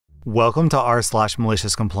Welcome to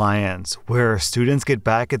r/Maliciouscompliance, where students get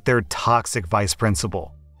back at their toxic vice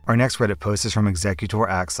principal. Our next Reddit post is from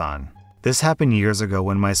ExecutorAxon. This happened years ago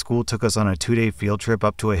when my school took us on a 2-day field trip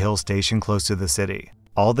up to a hill station close to the city.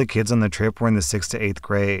 All the kids on the trip were in the 6th to 8th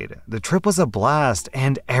grade. The trip was a blast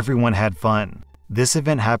and everyone had fun. This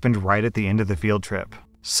event happened right at the end of the field trip.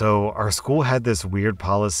 So our school had this weird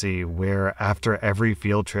policy where after every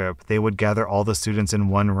field trip, they would gather all the students in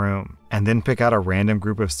one room and then pick out a random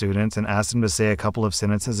group of students and ask them to say a couple of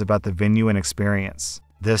sentences about the venue and experience.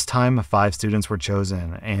 This time, 5 students were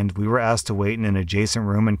chosen, and we were asked to wait in an adjacent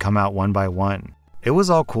room and come out one by one. It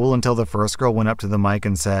was all cool until the first girl went up to the mic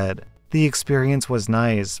and said, "The experience was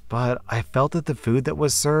nice, but I felt that the food that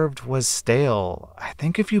was served was stale. I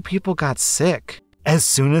think a few people got sick." As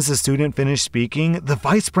soon as the student finished speaking, the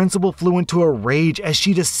vice principal flew into a rage as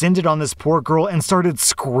she descended on this poor girl and started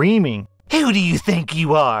screaming, "Who do you think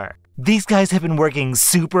you are? These guys have been working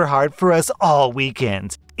super hard for us all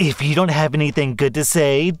weekend. If you don't have anything good to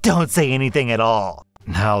say, don't say anything at all."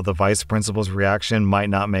 Now, the vice principal's reaction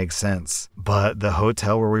might not make sense, but the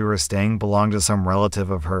hotel where we were staying belonged to some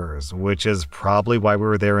relative of hers, which is probably why we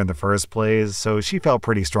were there in the first place, so she felt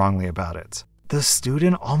pretty strongly about it. The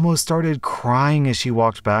student almost started crying as she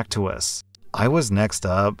walked back to us. I was next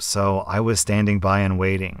up, so I was standing by and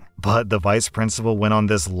waiting. But the vice principal went on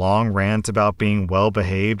this long rant about being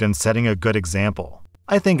well-behaved and setting a good example.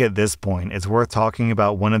 I think at this point, it's worth talking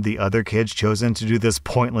about one of the other kids chosen to do this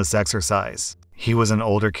pointless exercise. He was an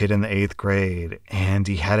older kid in the 8th grade, and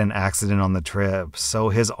he had an accident on the trip, so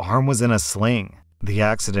his arm was in a sling. The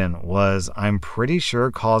accident was, I'm pretty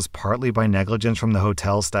sure, caused partly by negligence from the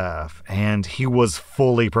hotel staff, and he was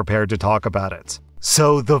fully prepared to talk about it.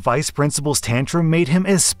 So the vice principal's tantrum made him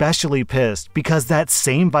especially pissed because that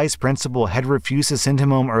same vice principal had refused to send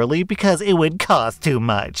him home early because it would cost too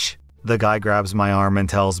much. The guy grabs my arm and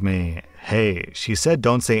tells me, "Hey, she said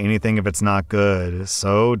don't say anything if it's not good,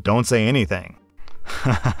 so don't say anything."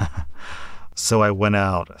 So I went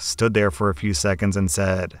out, stood there for a few seconds and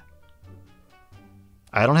said,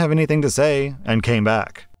 "I don't have anything to say," and came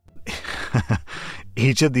back.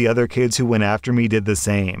 Each of the other kids who went after me did the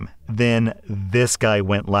same. Then this guy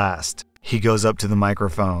went last. He goes up to the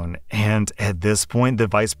microphone, and at this point the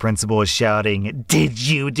vice principal is shouting, "Did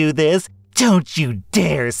you do this? Don't you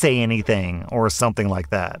dare say anything," or something like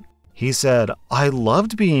that. He said, "I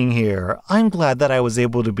loved being here. I'm glad that I was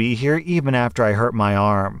able to be here even after I hurt my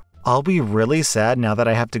arm. I'll be really sad now that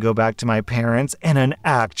I have to go back to my parents and an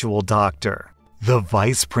actual doctor." The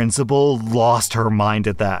vice principal lost her mind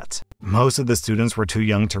at that. Most of the students were too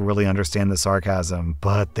young to really understand the sarcasm,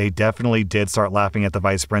 but they definitely did start laughing at the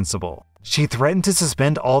vice principal. She threatened to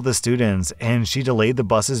suspend all the students, and she delayed the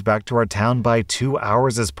buses back to our town by 2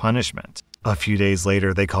 hours as punishment. A few days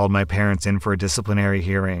later, they called my parents in for a disciplinary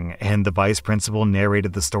hearing, and the vice principal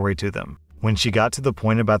narrated the story to them. When she got to the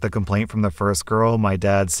point about the complaint from the first girl, my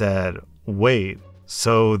dad said, "Wait,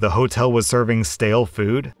 so the hotel was serving stale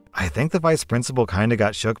food?" I think the vice principal kinda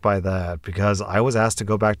got shook by that because I was asked to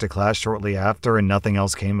go back to class shortly after and nothing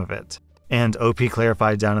else came of it. And OP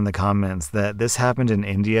clarified down in the comments that this happened in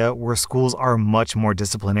India where schools are much more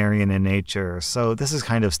disciplinarian in nature, so this is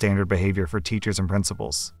kind of standard behavior for teachers and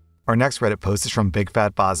principals. Our next Reddit post is from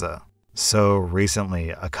BigFatBazza. So recently,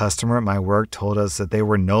 a customer at my work told us that they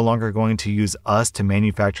were no longer going to use us to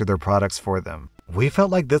manufacture their products for them. We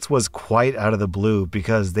felt like this was quite out of the blue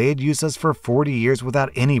because they had used us for 40 years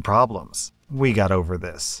without any problems. We got over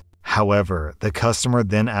this. However, the customer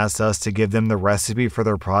then asked us to give them the recipe for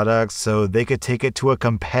their products so they could take it to a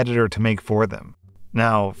competitor to make for them.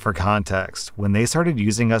 Now, for context, when they started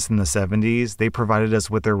using us in the 70s, they provided us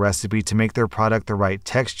with their recipe to make their product the right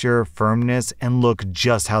texture, firmness, and look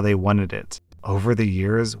just how they wanted it. Over the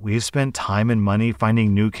years, we've spent time and money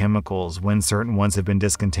finding new chemicals when certain ones have been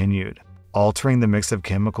discontinued, altering the mix of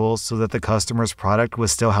chemicals so that the customer's product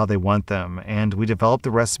was still how they want them, and we developed the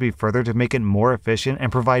recipe further to make it more efficient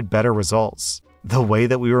and provide better results. The way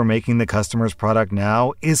that we were making the customer's product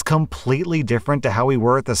now is completely different to how we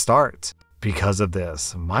were at the start. Because of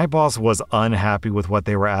this, my boss was unhappy with what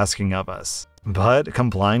they were asking of us. But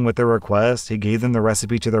complying with their request, he gave them the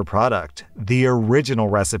recipe to their product, the original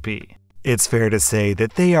recipe. It's fair to say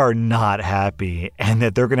that they are not happy and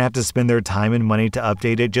that they're gonna have to spend their time and money to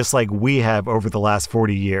update it just like we have over the last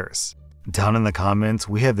 40 years. Down in the comments,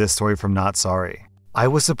 we have this story from NotSorry. I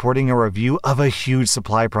was supporting a review of a huge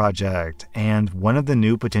supply project, and one of the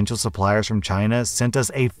new potential suppliers from China sent us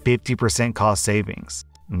a 50% cost savings.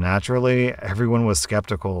 Naturally, everyone was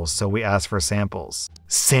skeptical, so we asked for samples.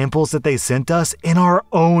 Samples that they sent us in our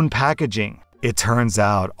own packaging. It turns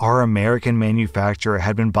out our American manufacturer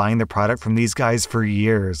had been buying the product from these guys for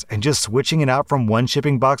years and just switching it out from one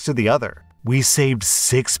shipping box to the other. We saved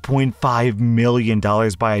 $6.5 million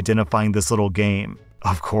by identifying this little game.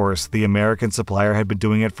 Of course, the American supplier had been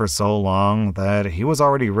doing it for so long that he was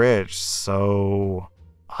already rich, so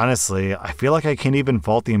honestly, I feel like I can't even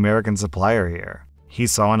fault the American supplier here. He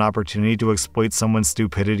saw an opportunity to exploit someone's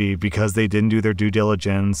stupidity because they didn't do their due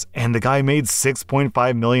diligence, and the guy made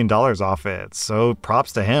 $6.5 million off it, so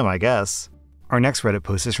props to him, I guess. Our next Reddit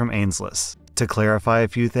post is from aineslis. To clarify a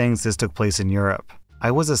few things, this took place in Europe.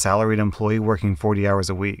 I was a salaried employee working 40 hours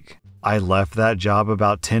a week. I left that job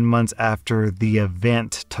about 10 months after the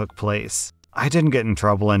event took place. I didn't get in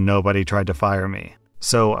trouble and nobody tried to fire me.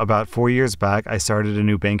 So about 4 years back, I started a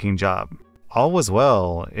new banking job. All was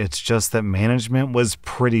well, it's just that management was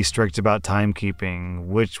pretty strict about timekeeping,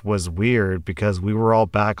 which was weird because we were all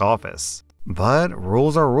back office. But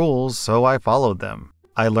rules are rules, so I followed them.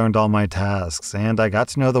 I learned all my tasks and I got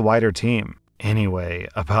to know the wider team. Anyway,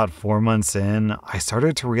 about 4 months in, I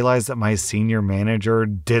started to realize that my senior manager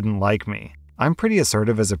didn't like me. I'm pretty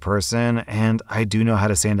assertive as a person, and I do know how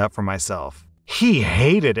to stand up for myself. He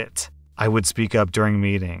hated it! I would speak up during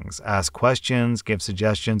meetings, ask questions, give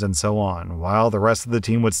suggestions, and so on, while the rest of the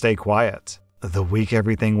team would stay quiet. The week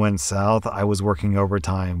everything went south, I was working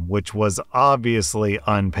overtime, which was obviously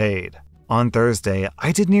unpaid. On Thursday,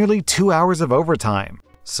 I did nearly 2 hours of overtime.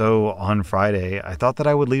 So on Friday, I thought that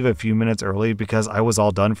I would leave a few minutes early because I was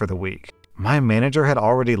all done for the week. My manager had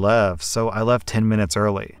already left, so I left 10 minutes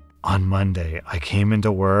early. On Monday, I came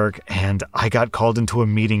into work and I got called into a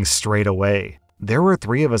meeting straight away. There were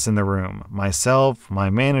 3 of us in the room, myself,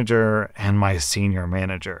 my manager, and my senior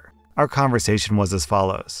manager. Our conversation was as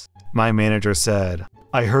follows. My manager said,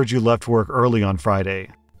 "I heard you left work early on Friday."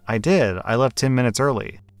 I did, I left 10 minutes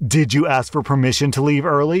early. "Did you ask for permission to leave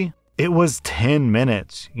early?" It was 10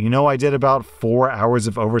 minutes. You know, I did about 4 hours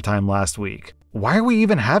of overtime last week. Why are we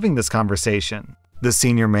even having this conversation? The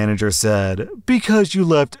senior manager said, "Because you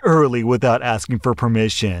left early without asking for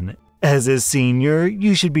permission. As a senior,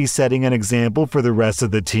 you should be setting an example for the rest of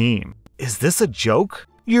the team." Is this a joke?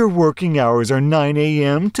 Your working hours are 9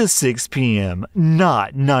 a.m. to 6 p.m.,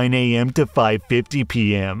 not 9 a.m. to 5:50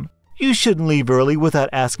 p.m. You shouldn't leave early without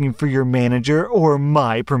asking for your manager or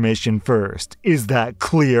my permission first. Is that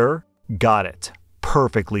clear? Got it.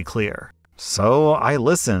 Perfectly clear. So I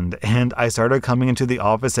listened, and I started coming into the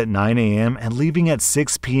office at 9 a.m. and leaving at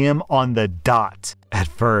 6 p.m. on the dot. At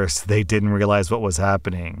first, they didn't realize what was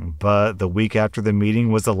happening, but the week after the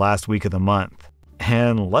meeting was the last week of the month.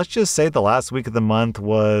 And let's just say the last week of the month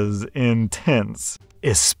was intense,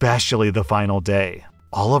 especially the final day.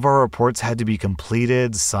 All of our reports had to be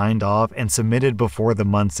completed, signed off, and submitted before the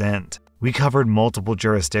month's end. We covered multiple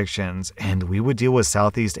jurisdictions, and we would deal with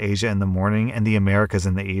Southeast Asia in the morning and the Americas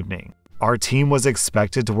in the evening. Our team was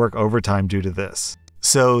expected to work overtime due to this.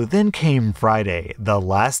 So then came Friday, the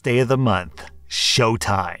last day of the month,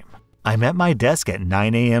 showtime. I'm at my desk at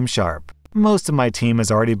 9 a.m. sharp. Most of my team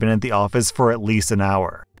has already been at the office for at least an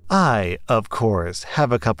hour. I, of course,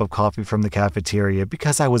 have a cup of coffee from the cafeteria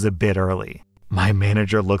because I was a bit early. My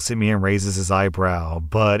manager looks at me and raises his eyebrow,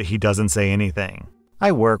 but he doesn't say anything.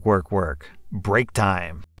 I work. Break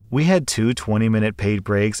time. We had 2 20-minute paid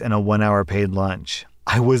breaks and a 1-hour paid lunch.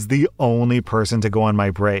 I was the only person to go on my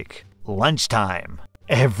break. Lunchtime.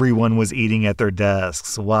 Everyone was eating at their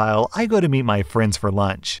desks while I go to meet my friends for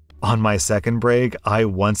lunch. On my second break, I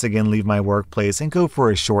once again leave my workplace and go for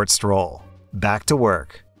a short stroll. Back to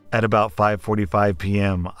work. At about 5:45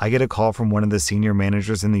 p.m., I get a call from one of the senior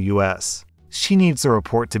managers in the US. She needs the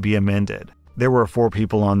report to be amended. There were 4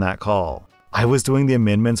 people on that call. I was doing the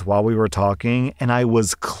amendments while we were talking, and I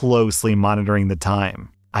was closely monitoring the time.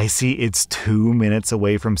 I see it's 2 minutes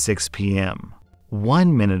away from 6 p.m.,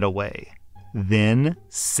 1 minute away, then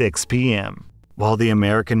 6 p.m. While the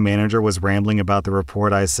American manager was rambling about the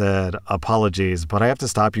report, I said, "Apologies, but I have to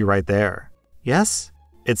stop you right there." "Yes?"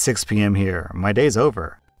 "It's 6 p.m. here. My day's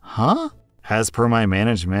over." "Huh?" "As per my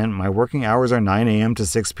management, my working hours are 9 a.m. to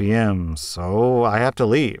 6 p.m., so I have to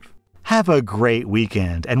leave." "Have a great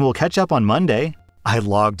weekend, and we'll catch up on Monday." I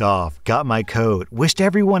logged off, got my coat, wished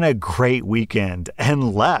everyone a great weekend,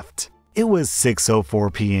 and left. It was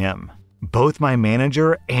 6:04 p.m. Both my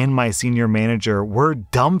manager and my senior manager were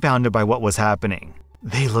dumbfounded by what was happening.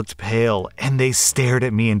 They looked pale, and they stared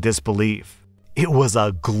at me in disbelief. It was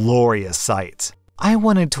a glorious sight. I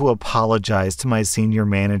wanted to apologize to my senior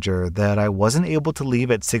manager that I wasn't able to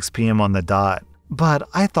leave at 6 p.m. on the dot, but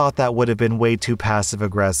I thought that would have been way too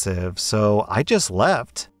passive-aggressive, so I just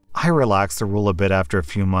left. I relaxed the rule a bit after a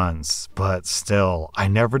few months, but still, I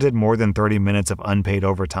never did more than 30 minutes of unpaid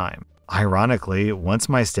overtime. Ironically, once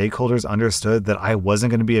my stakeholders understood that I wasn't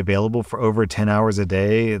going to be available for over 10 hours a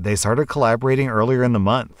day, they started collaborating earlier in the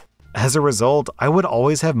month. As a result, I would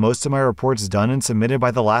always have most of my reports done and submitted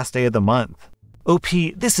by the last day of the month. OP,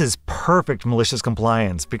 this is perfect malicious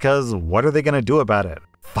compliance because what are they going to do about it?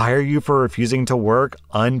 Fire you for refusing to work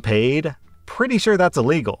unpaid? Pretty sure that's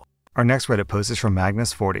illegal. Our next Reddit post is from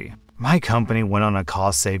Magnus40. My company went on a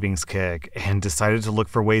cost savings kick and decided to look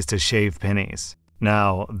for ways to shave pennies.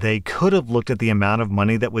 Now, they could have looked at the amount of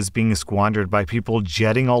money that was being squandered by people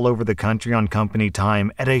jetting all over the country on company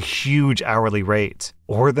time at a huge hourly rate,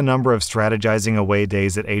 or the number of strategizing away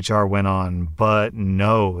days that HR went on, but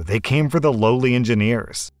no, they came for the lowly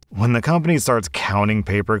engineers. When the company starts counting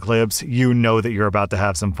paper clips, you know that you're about to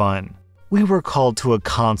have some fun. We were called to a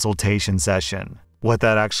consultation session. What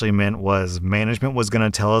that actually meant was management was going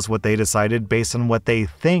to tell us what they decided based on what they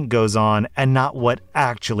think goes on and not what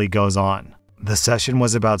actually goes on. The session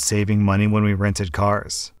was about saving money when we rented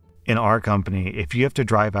cars. In our company, if you have to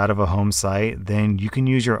drive out of a home site, then you can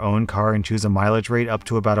use your own car and choose a mileage rate up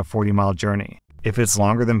to about a 40-mile journey. If it's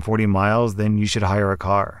longer than 40 miles, then you should hire a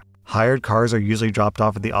car. Hired cars are usually dropped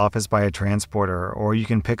off at the office by a transporter, or you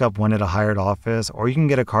can pick up one at a hired office, or you can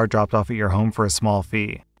get a car dropped off at your home for a small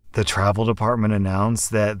fee. The travel department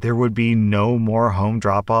announced that there would be no more home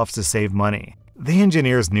drop-offs to save money. The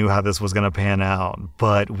engineers knew how this was going to pan out,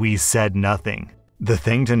 but we said nothing. The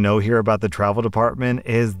thing to know here about the travel department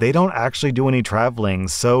is they don't actually do any traveling,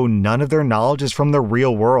 so none of their knowledge is from the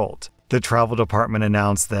real world. The travel department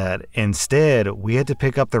announced that instead, we had to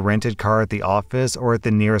pick up the rented car at the office or at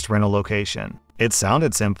the nearest rental location. It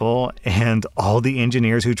sounded simple, and all the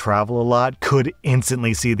engineers who travel a lot could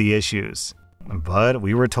instantly see the issues. But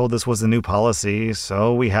we were told this was a new policy,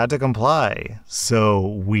 so we had to comply. So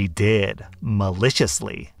we did,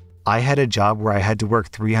 maliciously. I had a job where I had to work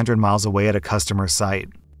 300 miles away at a customer site.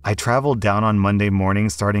 I traveled down on Monday morning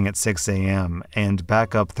starting at 6 a.m. and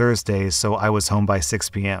back up Thursday, so I was home by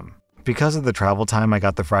 6 p.m. Because of the travel time, I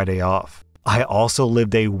got the Friday off. I also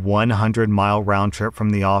lived a 100-mile round trip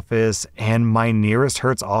from the office, and my nearest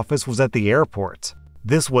Hertz office was at the airport.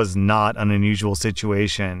 This was not an unusual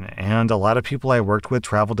situation, and a lot of people I worked with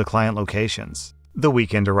traveled to client locations. The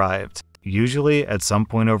weekend arrived. Usually, at some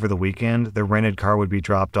point over the weekend, the rented car would be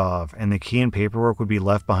dropped off, and the key and paperwork would be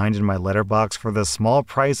left behind in my letterbox for the small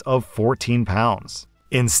price of 14 pounds.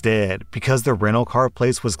 Instead, because the rental car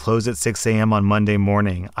place was closed at 6 a.m. on Monday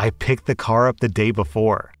morning, I picked the car up the day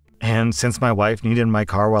before. And since my wife needed my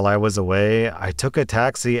car while I was away, I took a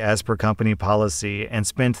taxi as per company policy and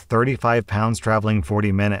spent 35 pounds traveling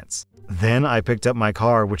 40 minutes. Then I picked up my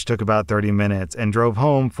car, which took about 30 minutes, and drove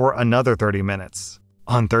home for another 30 minutes.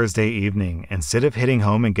 On Thursday evening, instead of hitting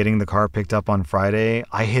home and getting the car picked up on Friday,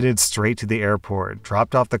 I headed straight to the airport,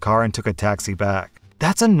 dropped off the car, and took a taxi back.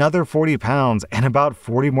 That's another 40 pounds and about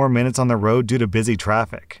 40 more minutes on the road due to busy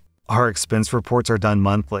traffic. Our expense reports are done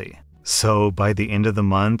monthly. So by the end of the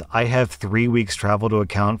month, I have 3 weeks travel to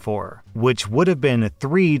account for, which would have been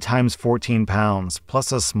 3 times 14 pounds,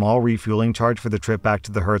 plus a small refueling charge for the trip back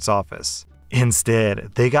to the Hertz office. Instead,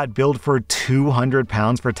 they got billed for 200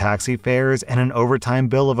 pounds for taxi fares and an overtime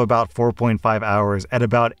bill of about 4.5 hours at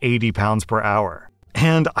about 80 pounds per hour.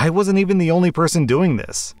 And I wasn't even the only person doing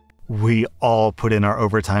this. We all put in our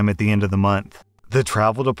overtime at the end of the month. The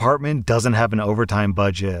travel department doesn't have an overtime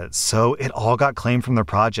budget, so it all got claimed from the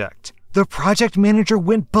project. The project manager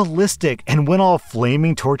went ballistic and went all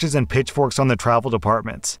flaming torches and pitchforks on the travel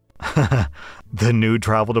department. The new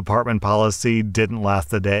travel department policy didn't last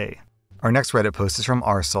the day. Our next Reddit post is from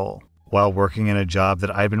rSoul. While working in a job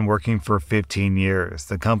that I've been working for 15 years,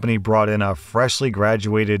 the company brought in a freshly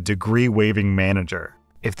graduated degree-waiving manager.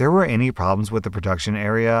 If there were any problems with the production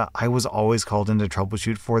area, I was always called in to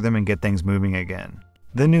troubleshoot for them and get things moving again.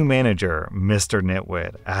 The new manager, Mr.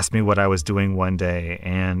 Nitwit, asked me what I was doing one day,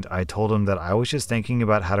 and I told him that I was just thinking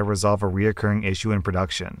about how to resolve a reoccurring issue in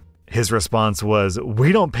production. His response was,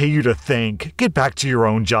 "We don't pay you to think, get back to your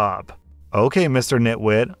own job." Okay, Mr.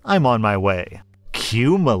 Nitwit, I'm on my way.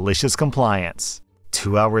 Cue malicious compliance.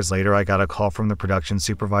 2 hours later, I got a call from the production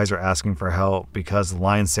supervisor asking for help because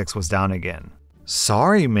line 6 was down again.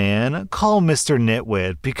 Sorry, man, call Mr.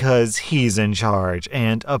 Nitwit because he's in charge,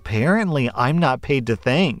 and apparently I'm not paid to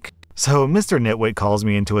think. So Mr. Nitwit calls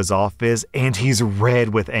me into his office, and he's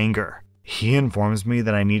red with anger. He informs me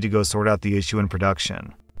that I need to go sort out the issue in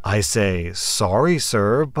production. I say, sorry,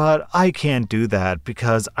 sir, but I can't do that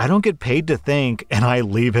because I don't get paid to think, and I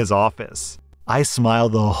leave his office. I smile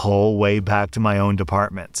the whole way back to my own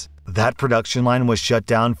department. That production line was shut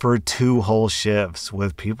down for 2 whole shifts,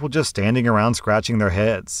 with people just standing around scratching their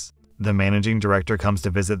heads. The managing director comes to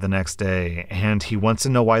visit the next day, and he wants to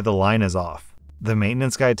know why the line is off. The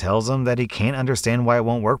maintenance guy tells him that he can't understand why it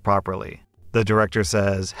won't work properly. The director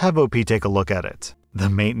says, have OP take a look at it. The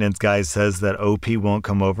maintenance guy says that OP won't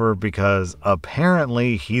come over because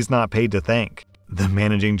apparently he's not paid to think. The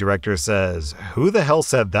managing director says, who the hell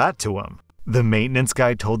said that to him? The maintenance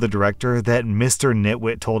guy told the director that Mr.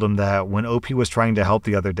 Nitwit told him that when OP was trying to help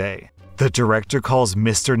the other day. The director calls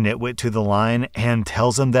Mr. Nitwit to the line and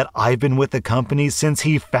tells him that I've been with the company since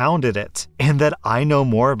he founded it, and that I know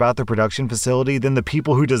more about the production facility than the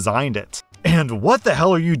people who designed it. And what the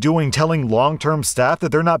hell are you doing telling long-term staff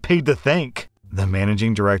that they're not paid to think? The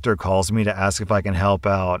managing director calls me to ask if I can help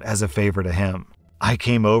out as a favor to him. I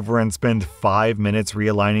came over and spent 5 minutes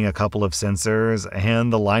realigning a couple of sensors,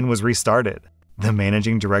 and the line was restarted. The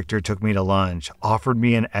managing director took me to lunch, offered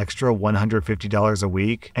me an extra $150 a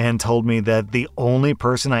week, and told me that the only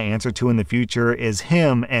person I answer to in the future is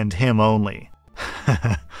him and him only.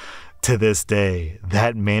 To this day,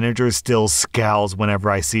 that manager still scowls whenever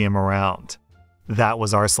I see him around. That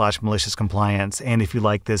was r/maliciouscompliance, and if you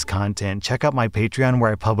like this content, check out my Patreon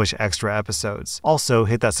where I publish extra episodes. Also,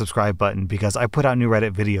 hit that subscribe button because I put out new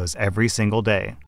Reddit videos every single day.